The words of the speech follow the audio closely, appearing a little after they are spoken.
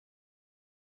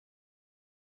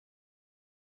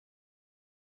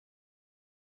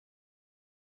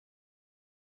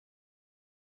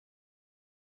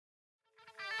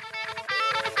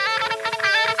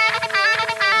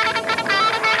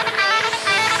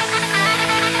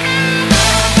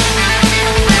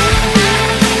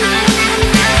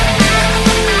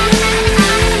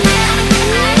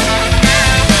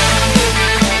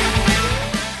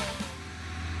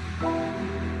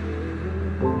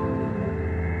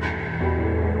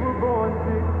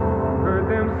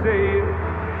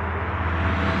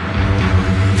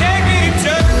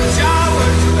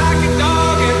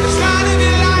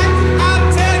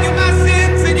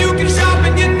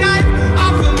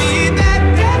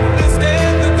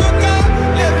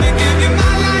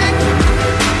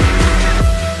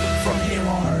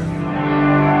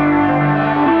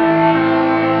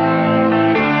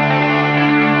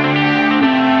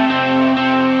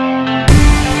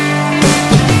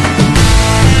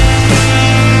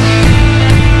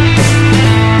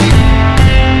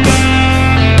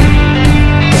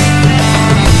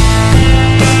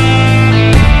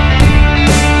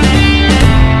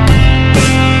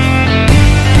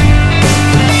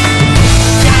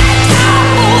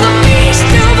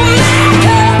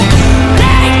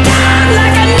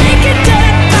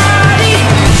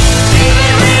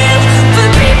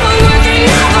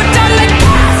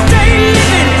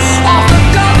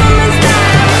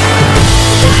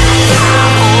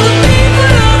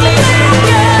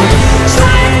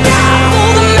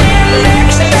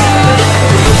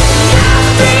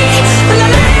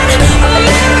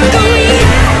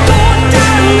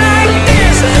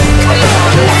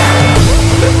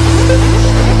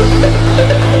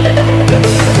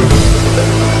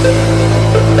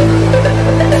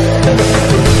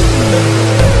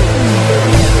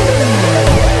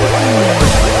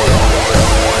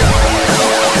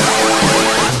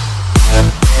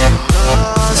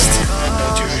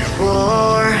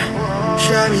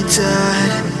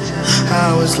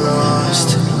was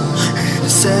lost. And I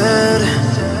said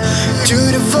to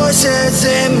the voices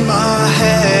in my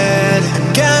head, I'm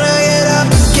gonna get up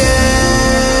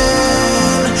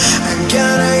again. I'm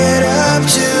gonna get up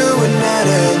to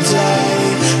another day.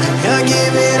 I'm not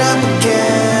giving up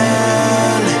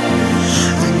again.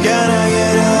 I'm gonna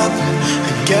get up.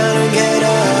 I'm gonna get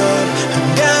up. I'm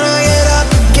gonna get up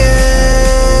again.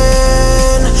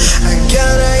 I'm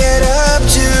gonna get up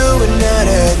to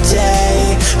another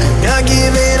day. I'm not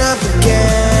giving up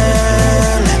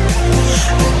again.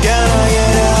 I'm gonna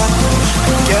get up.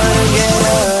 I'm gonna get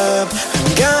up. I'm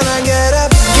gonna get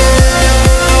up again.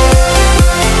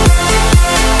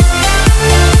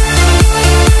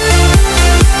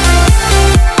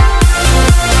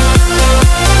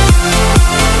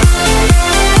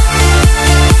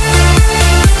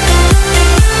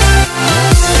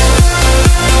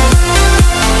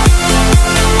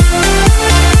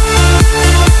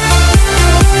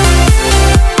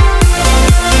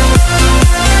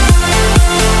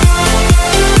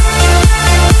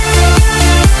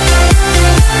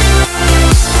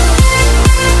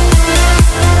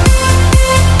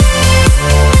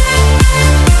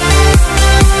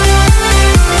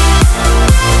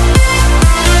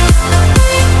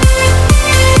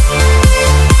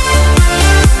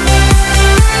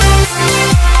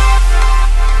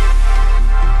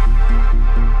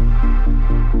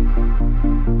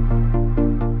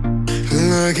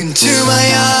 Look into my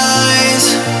eyes.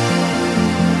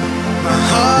 My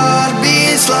heart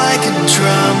beats like a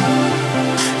drum.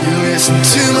 You listen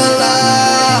to my life.